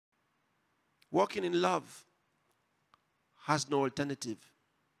Walking in love has no alternative.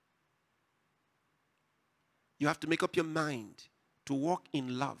 You have to make up your mind to walk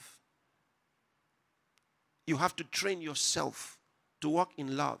in love. You have to train yourself to walk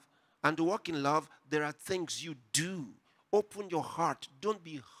in love. And to walk in love, there are things you do. Open your heart. Don't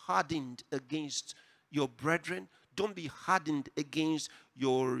be hardened against your brethren. Don't be hardened against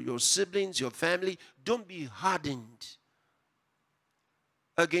your siblings, your family. Don't be hardened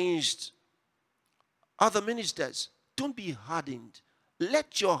against other ministers. Don't be hardened.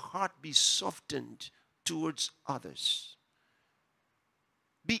 Let your heart be softened towards others.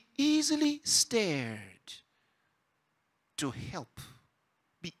 Be easily stirred to help.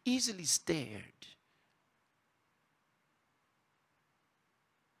 Be easily stirred.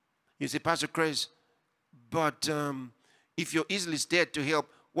 You say, Pastor Chris, but if you're easily stirred to help,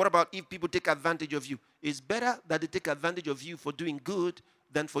 what about if people take advantage of you? It's better that they take advantage of you for doing good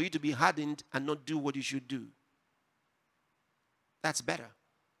than for you to be hardened and not do what you should do. That's better.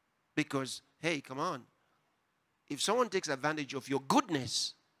 Because, hey, come on. If someone takes advantage of your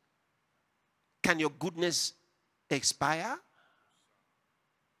goodness, can your goodness expire?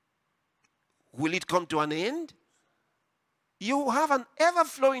 Will it come to an end? You have an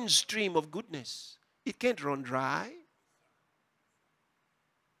ever-flowing stream of goodness. It can't run dry.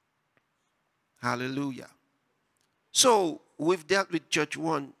 Hallelujah. So, we've dealt with Church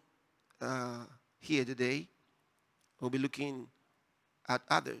 1 here today. We'll be looking at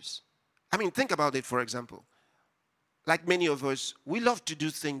others. I mean, think about it, for example. Like many of us, we love to do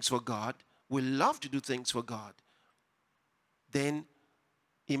things for God. We love to do things for God. Then,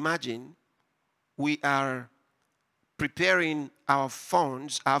 imagine we are preparing our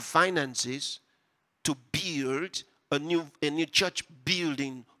funds, our finances, to build a new church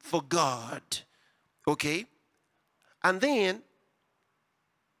building for God. Okay? And then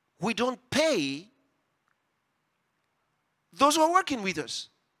we don't pay those who are working with us.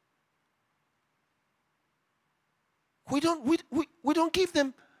 We don't give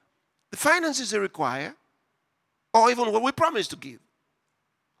them the finances they require, or even what we promised to give.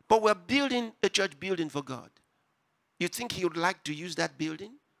 But we're building a church building for God. You think he would like to use that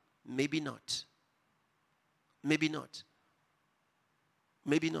building? Maybe not. Maybe not.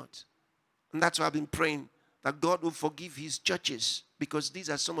 Maybe not. And that's why I've been praying that God will forgive his churches, because these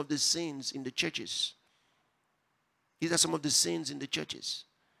are some of the sins in the churches. These are some of the sins in the churches.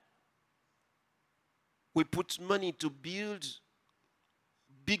 We put money to build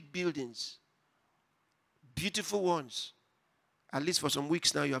big buildings, beautiful ones. At least for some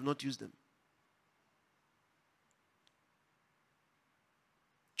weeks now, you have not used them.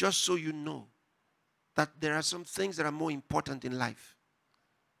 Just so you know that there are some things that are more important in life.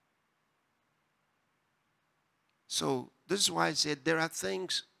 So, this is why I said there are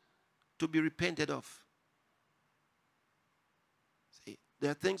things to be repented of. See,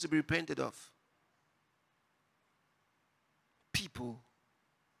 there are things to be repented of. People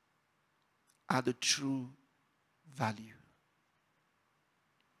are the true value.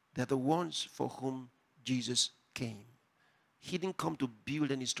 They're the ones for whom Jesus came. He didn't come to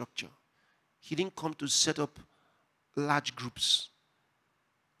build any structure. He didn't come to set up large groups.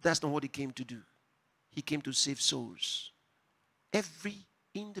 That's not what he came to do. He came to save souls. Every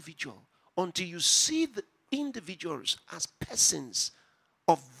individual. Until you see the individuals as persons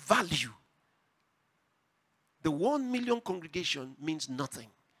of value, the 1 million congregation means nothing.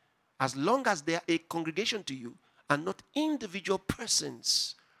 As long as they are a congregation to you and not individual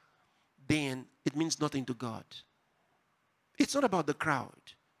persons, then it means nothing to God. It's not about the crowd.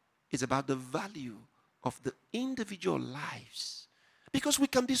 It's about the value of the individual lives. Because we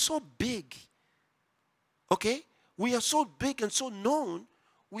can be so big. Okay? We are so big and so known.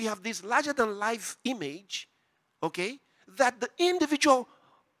 We have this larger than life image. Okay? That the individual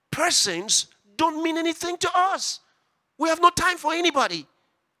persons don't mean anything to us. We have no time for anybody.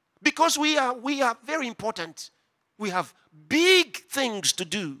 Because we are very important. We have big things to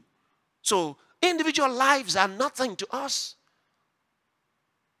do. So individual lives are nothing to us.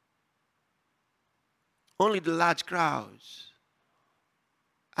 Only the large crowds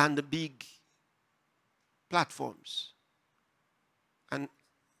and the big platforms. And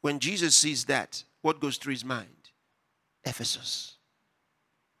when Jesus sees that, what goes through his mind? Ephesus.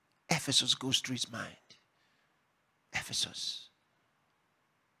 Ephesus goes through his mind. Ephesus.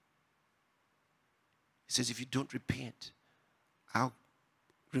 He says, if you don't repent, I'll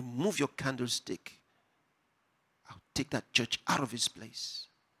remove your candlestick. I'll take that church out of its place.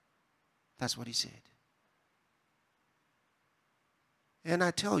 That's what he said. And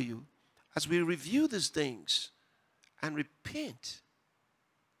I tell you, as we review these things and repent,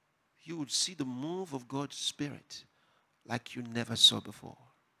 you would see the move of God's Spirit like you never saw before.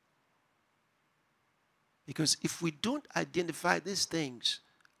 Because if we don't identify these things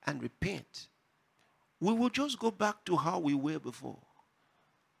and repent, we will just go back to how we were before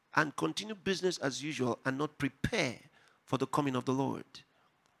and continue business as usual and not prepare for the coming of the Lord.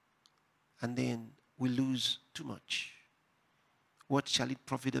 And then we lose too much. What shall it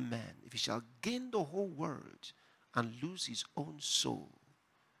profit a man if he shall gain the whole world and lose his own soul?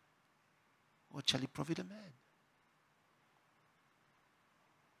 What shall it profit a man?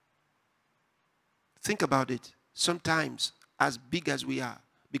 Think about it. Sometimes, as big as we are,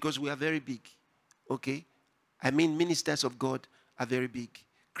 because we are very big, okay? I mean, ministers of God are very big.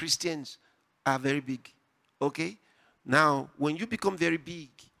 Christians are very big, okay? Now, when you become very big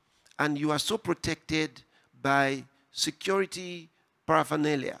and you are so protected by security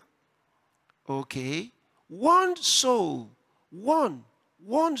paraphernalia, okay? One soul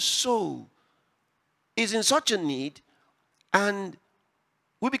is in such a need, and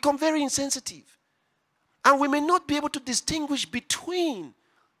we become very insensitive. And we may not be able to distinguish between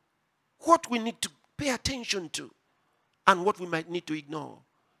what we need to pay attention to and what we might need to ignore.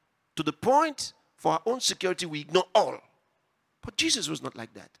 To the point, for our own security, we ignore all. But Jesus was not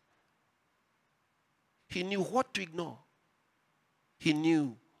like that. He knew what to ignore. He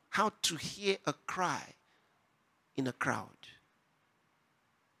knew how to hear a cry in a crowd.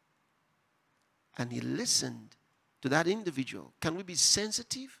 And he listened to that individual. Can we be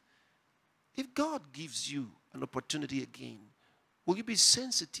sensitive? If God gives you an opportunity again, will you be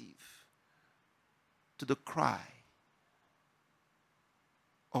sensitive to the cry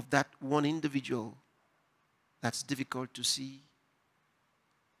of that one individual that's difficult to see?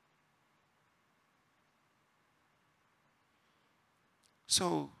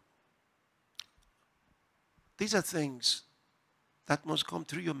 So, these are things that must come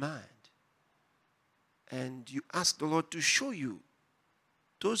through your mind. And you ask the Lord to show you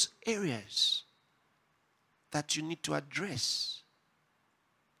those areas that you need to address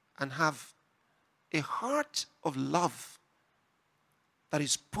and have a heart of love that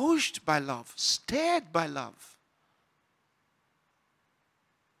is pushed by love, stirred by love.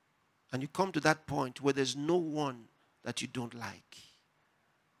 And you come to that point where there's no one that you don't like.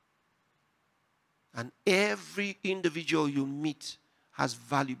 And every individual you meet has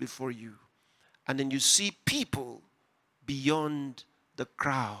value before you. And then you see people beyond the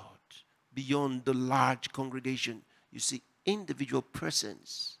crowd, beyond the large congregation. You see individual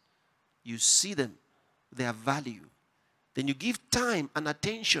persons. You see them, their value. Then you give time and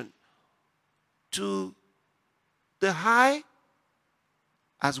attention to the high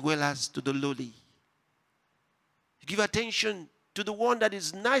as well as to the lowly. You give attention to the one that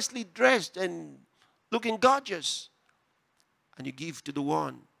is nicely dressed and looking gorgeous. And you give to the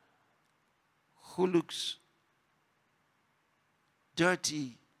one who looks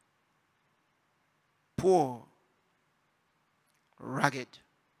dirty, poor, ragged.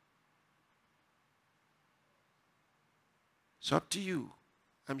 It's up to you.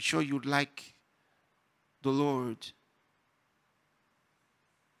 I'm sure you'd like the Lord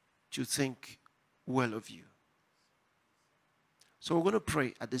to think well of you. So we're going to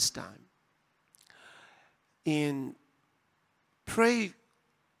pray at this time. And pray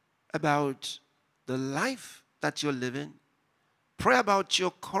about the life that you're living. Pray about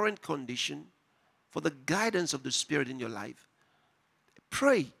your current condition for the guidance of the Spirit in your life.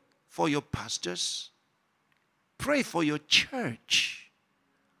 Pray for your pastors. Pray for your church.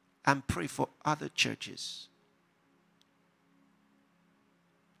 And pray for other churches.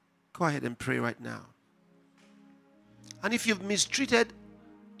 Go ahead and pray right now. And if you've mistreated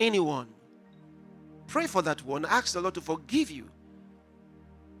anyone, pray for that one. Ask the Lord to forgive you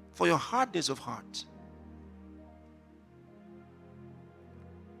for your hardness of heart.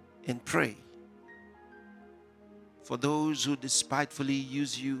 And pray for those who despitefully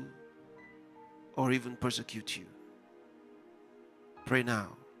use you or even persecute you. Pray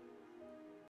now.